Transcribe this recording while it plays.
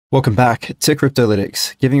Welcome back to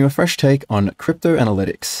Cryptolytics, giving you a fresh take on crypto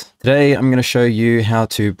analytics. Today, I'm going to show you how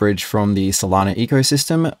to bridge from the Solana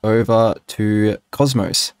ecosystem over to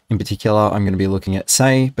Cosmos. In particular, I'm going to be looking at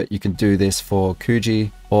Sei, but you can do this for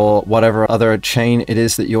Kuji or whatever other chain it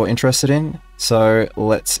is that you're interested in. So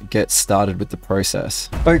let's get started with the process.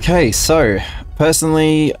 Okay, so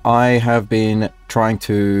personally, I have been trying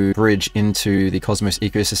to bridge into the Cosmos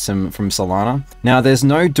ecosystem from Solana. Now, there's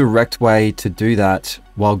no direct way to do that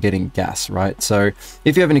while getting gas, right? So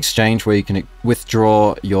if you have an exchange where you can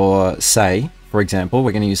withdraw your Sei, for example,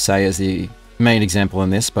 we're going to use Sei as the main example in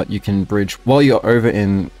this, but you can bridge while you're over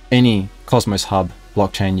in any Cosmos hub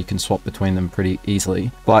blockchain. You can swap between them pretty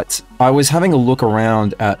easily. But I was having a look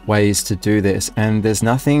around at ways to do this, and there's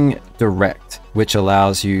nothing direct which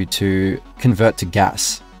allows you to convert to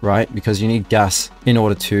gas, right? Because you need gas in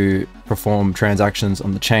order to perform transactions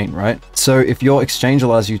on the chain, right? So if your exchange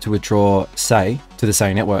allows you to withdraw Sei to the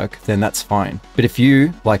Sei network, then that's fine. But if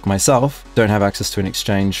you, like myself, don't have access to an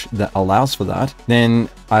exchange that allows for that, then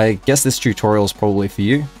I guess this tutorial is probably for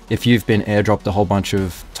you. If you've been airdropped a whole bunch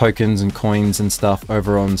of tokens and coins and stuff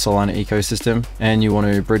over on Solana Ecosystem and you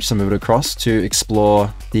want to bridge some of it across to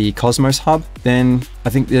explore the Cosmos hub, then I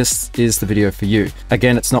think this is the video for you.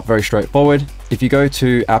 Again, it's not very straightforward. If you go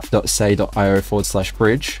to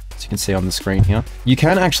app.sei.io/bridge, as you can see on the screen here, you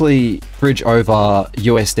can actually bridge over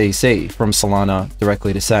USDC from Solana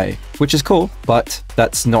directly to Sei, which is cool, but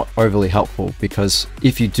that's not overly helpful because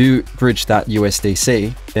if you do bridge that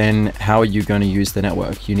USDC, then how are you going to use the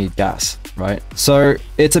network? You need gas, right? So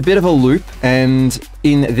it's a bit of a loop, and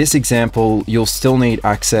in this example, you'll still need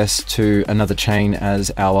access to another chain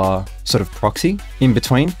as our sort of proxy in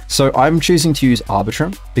between. So I'm choosing to use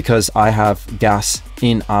Arbitrum because I have gas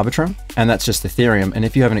in Arbitrum, and that's just Ethereum. And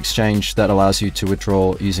if you have an exchange that allows you to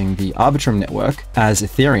withdraw using the Arbitrum network as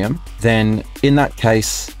Ethereum, then in that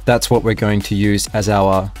case, that's what we're going to use as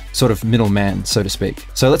our sort of middleman, so to speak.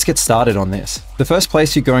 So let's get started on this. The first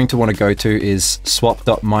place you're going to want to go to is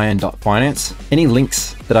swap.myn.finance. Any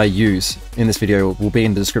links that I use in this video will be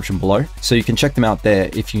in the description below, so you can check them out there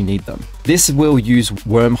if you need them. This will use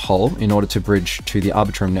Wormhole in order to bridge to the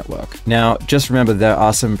Arbitrum network. Now, just remember there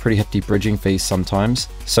are some pretty hefty bridging fees sometimes,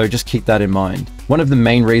 so just keep that in mind. One of the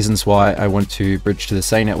main reasons why I want to bridge to the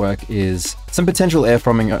Sei network is some potential air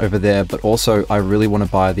farming over there, but also I really want to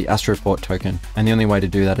buy the Astroport token, and the only way to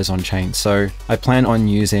do that is on chain. So I plan on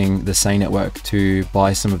using the Sei network to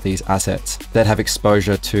buy some of these assets that have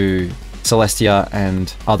exposure to Celestia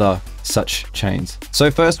and other such chains. So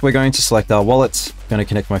first we're going to select our wallets. I'm going to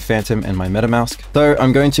connect my Phantom and my MetaMask. So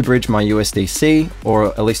I'm going to bridge my USDC, or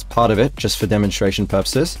at least part of it, just for demonstration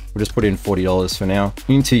purposes. We'll just put in $40 for now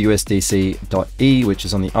into USDC.E, which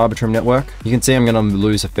is on the Arbitrum network. You can see I'm going to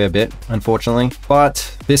lose a fair bit, unfortunately,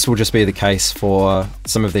 but this will just be the case for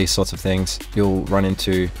some of these sorts of things. You'll run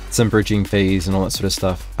into some bridging fees and all that sort of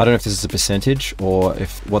stuff. I don't know if this is a percentage or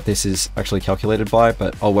if what this is actually calculated by,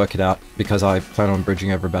 but I'll work it out because I plan on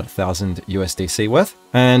bridging over about 1,000 USDC worth,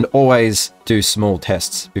 and always do small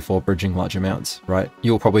tests before bridging large amounts, right?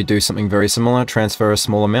 You'll probably do something very similar, transfer a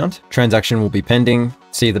small amount, transaction will be pending,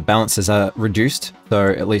 see the balances are reduced, so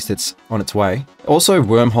at least it's on its way. Also,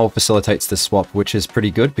 Wormhole facilitates the swap, which is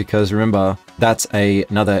pretty good because remember, that's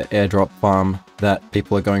another airdrop farm that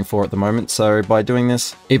people are going for at the moment. So by doing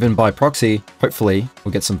this, even by proxy, hopefully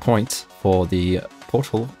we'll get some points for the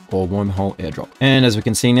portal or Wormhole airdrop. And as we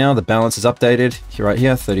can see now, the balance is updated here, right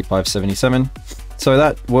here, 35.77. So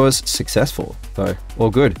that was successful, so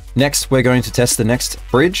all good. Next, we're going to test the next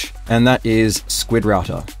bridge, and that is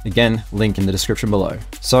squidrouter. Again, link in the description below.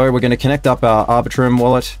 So we're going to connect up our Arbitrum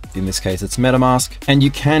wallet. In this case, it's MetaMask, and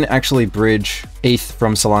you can actually bridge ETH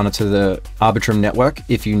from Solana to the Arbitrum network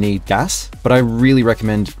if you need gas, but I really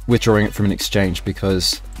recommend withdrawing it from an exchange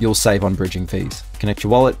because you'll save on bridging fees. Connect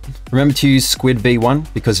your wallet. Remember to use Squid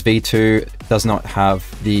V1 because V2 does not have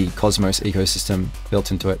the Cosmos ecosystem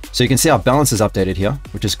built into it. So you can see our balance is updated here,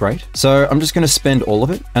 which is great. So I'm just going to spend all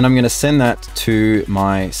of it and I'm going to send that to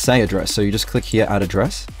my Sei address. So you just click here, add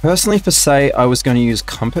address. Personally for Sei, I was going to use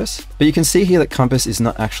Compass, but you can see here that Compass is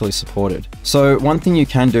not actually supported. So one thing you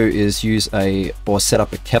can do is use or set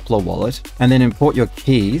up a Keplr wallet and then import your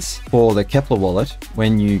keys for the Keplr wallet.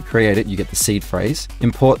 When you create it, you get the seed phrase.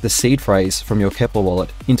 Import the seed phrase from your Keplr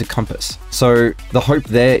wallet into Compass. So the hope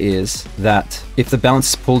there is that if the balance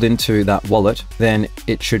is pulled into that wallet, then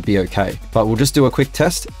it should be okay. But we'll just do a quick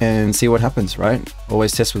test and see what happens, right?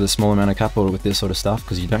 Always test with a small amount of capital with this sort of stuff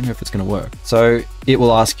because you don't know if it's going to work. So it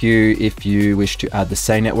will ask you if you wish to add the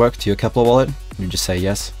Say network to your Keplr wallet. You just say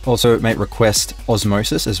yes. Also, it may request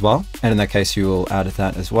osmosis as well, and in that case you will add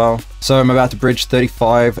that as well. So I'm about to bridge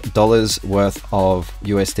 $35 worth of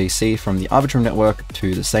USDC from the Arbitrum network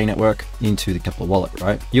to the Say network into the Keplr wallet,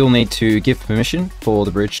 right? You'll need to give permission for the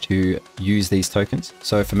bridge to use these tokens.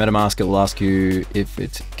 So for MetaMask, it will ask you if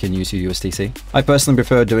it can use your USDC. I personally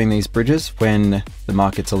prefer doing these bridges when the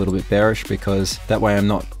market's a little bit bearish, because that way I'm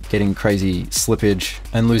not getting crazy slippage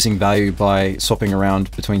and losing value by swapping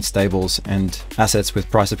around between stables and assets with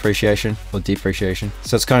price appreciation or depreciation.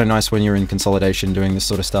 So it's kind of nice when you're in consolidation doing this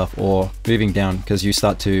sort of stuff, or moving down, because you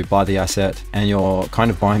start to buy the asset and you're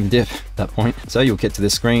kind of buying the dip at that point. So you'll get to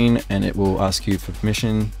this screen and it will ask you for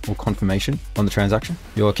permission or confirmation on the transaction.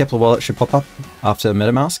 Your Keplr wallet should pop up after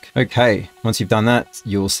MetaMask. Okay, once you've done that,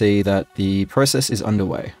 you'll see that the process is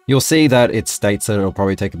underway. You'll see that it states that it'll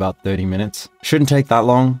probably take about 30 minutes. Shouldn't take that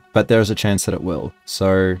long, but there's a chance that it will.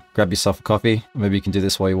 So grab yourself a coffee. Maybe you can do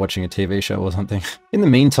this while you're watching a TV show or something. In the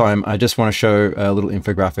meantime, I just want to show a little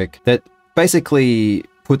infographic that basically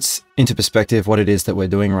puts into perspective what it is that we're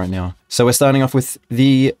doing right now. So we're starting off with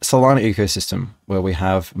the Solana ecosystem, where we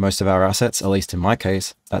have most of our assets, at least in my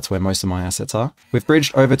case, that's where most of my assets are. We've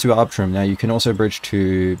bridged over to Arbitrum. Now you can also bridge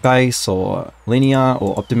to Base or Linear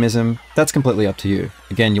or Optimism. That's completely up to you.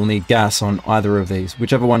 Again, you'll need gas on either of these,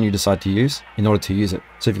 whichever one you decide to use in order to use it.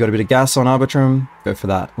 So if you've got a bit of gas on Arbitrum, go for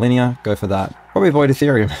that. Linear, go for that. Probably avoid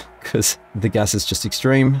Ethereum because the gas is just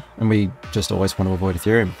extreme and we just always want to avoid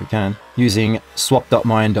Ethereum if we can. Using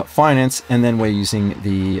swap.mine.finance, and then we're using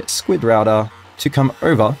the squidrouter to come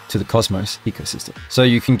over to the Cosmos ecosystem. So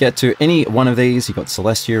you can get to any one of these. You've got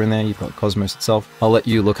Celestia in there, you've got Cosmos itself. I'll let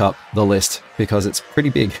you look up the list because it's pretty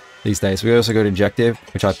big these days. We also got Injective,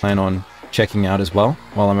 which I plan on checking out as well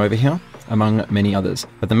while I'm over here, among many others.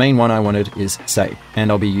 But the main one I wanted is Say, and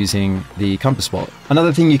I'll be using the Compass wallet.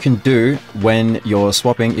 Another thing you can do when you're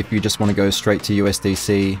swapping, if you just want to go straight to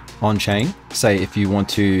USDC on chain, say if you want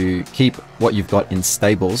to keep what you've got in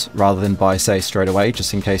stables rather than buy Say straight away,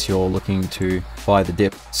 just in case you're looking to buy the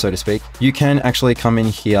dip, so to speak, you can actually come in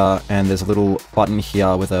here and there's a little button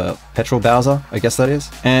here with a petrol browser, I guess that is.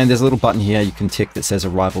 And there's a little button here you can tick that says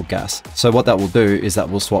arrival gas. So what that will do is that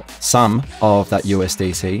will swap some of that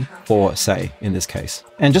USDC for Say in this case.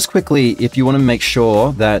 And just quickly, if you want to make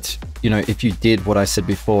sure that, you know, if you did what I said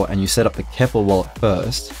before and you set up the Keplr wallet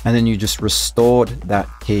first, and then you just restored that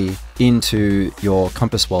key into your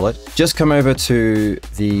Compass wallet, just come over to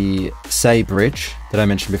the Say bridge that I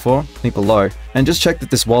mentioned before, link below, and just check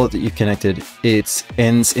that this wallet that you've connected, it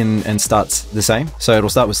ends in and starts the same. So it'll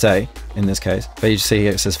start with Say in this case, but you see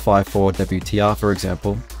here it says 54 WTR, for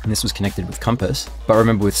example, and this was connected with Compass. But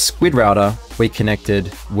remember, with squidrouter, we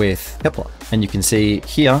connected with Keplr, and you can see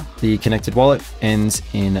here the connected wallet ends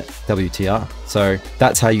in WTR. So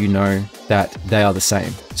that's how you know that they are the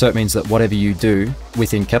same. So it means that whatever you do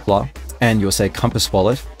within Keplr and your Say Compass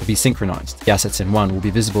wallet will be synchronized. The assets in one will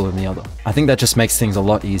be visible in the other. I think that just makes things a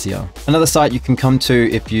lot easier. Another site you can come to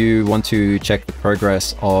if you want to check the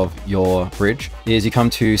progress of your bridge is you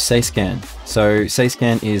come to SayScan. So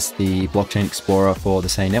SayScan is the blockchain explorer for the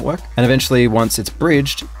Say network. And eventually, once it's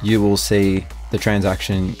bridged, you will see the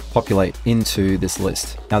transaction populate into this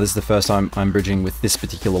list. Now, this is the first time I'm bridging with this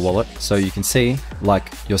particular wallet. So you can see, like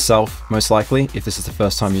yourself, most likely, if this is the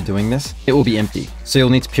first time you're doing this, it will be empty. So you'll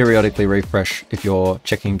need to periodically refresh if you're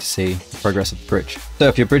checking to see the progress of the bridge. So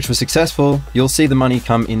if your bridge was successful, you'll see the money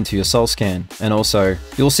come into your SolScan. And also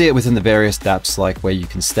you'll see it within the various dApps, like where you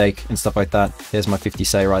can stake and stuff like that. There's my 50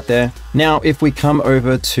 Say right there. Now, if we come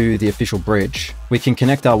over to the official bridge, we can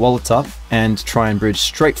connect our wallets up and try and bridge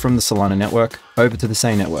straight from the Solana network over to the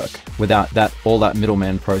Say network without all that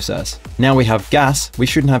middleman process. Now we have gas, we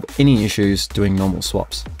shouldn't have any issues doing normal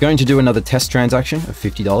swaps. Going to do another test transaction of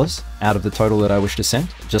 $50 out of the total that I wish to send.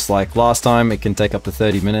 Just like last time, it can take up to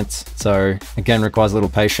 30 minutes. So again, requires a little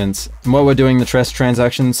patience. And while we're doing the test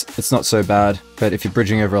transactions, it's not so bad. But if you're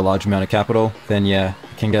bridging over a large amount of capital, then yeah,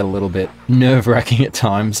 it can get a little bit nerve-wracking at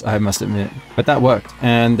times, I must admit. But that worked,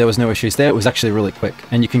 and there was no issues there. It was actually really quick.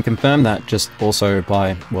 And you can confirm that just also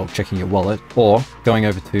by, well, checking your wallet or going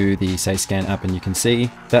over to the SayScan app, and you can see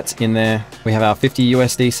that's in there. We have our 50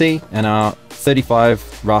 USDC and our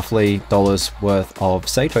 $35 roughly worth of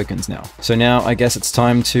SAY tokens now. So now I guess it's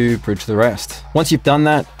time to bridge the rest. Once you've done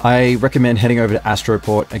that, I recommend heading over to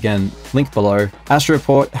Astroport. Again, link below.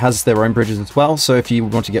 Astroport has their own bridges as well. So if you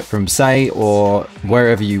want to get from SAY or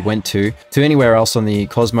wherever you went to anywhere else on the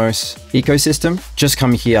Cosmos ecosystem, just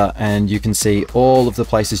come here and you can see all of the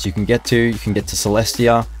places you can get to. You can get to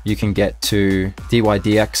Celestia, you can get to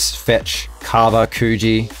DYDX, Fetch, Kava,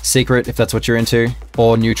 Kuji, Secret, if that's what you're into,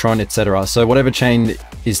 or Neutron, etc. So whatever chain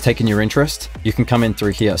is taking your interest, you can come in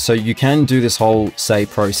through here. So you can do this whole SAY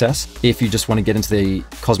process if you just want to get into the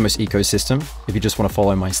Cosmos ecosystem, if you just want to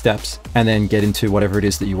follow my steps, and then get into whatever it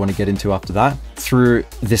is that you want to get into after that through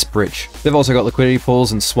this bridge. They've also got liquidity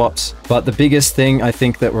pools and swaps, but the biggest thing I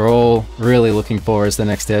think that we're all really looking for is the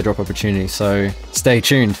next airdrop opportunity. So stay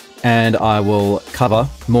tuned, and I will cover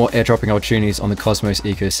more airdropping opportunities on the Cosmos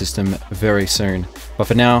ecosystem very soon. But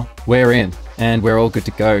for now, we're in and we're all good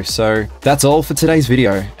to go. So that's all for today's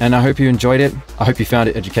video, and I hope you enjoyed it. I hope you found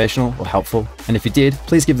it educational or helpful. And if you did,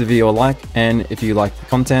 please give the video a like. And if you like the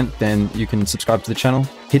content, then you can subscribe to the channel,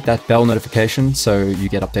 hit that bell notification so you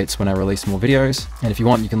get updates when I release more videos. And if you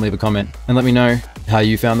want, you can leave a comment and let me know how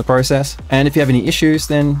you found the process. And if you have any issues,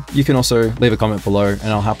 then you can also leave a comment below and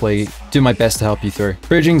I'll happily do my best to help you through.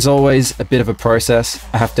 Bridging's always a bit of a process,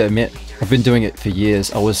 I have to admit. I've been doing it for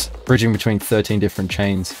years. I was bridging between 13 different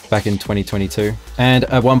chains back in 2022. And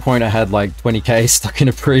at one point I had like 20K stuck in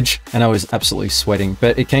a bridge and I was absolutely sweating,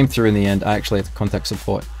 but it came through in the end. I actually had to contact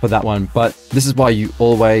support for that one. But this is why you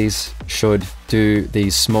always should do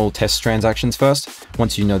these small test transactions first.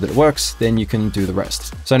 Once you know that it works, then you can do the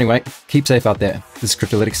rest. So anyway, keep safe out there. This is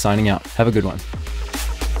Cryptolytics signing out. Have a good one.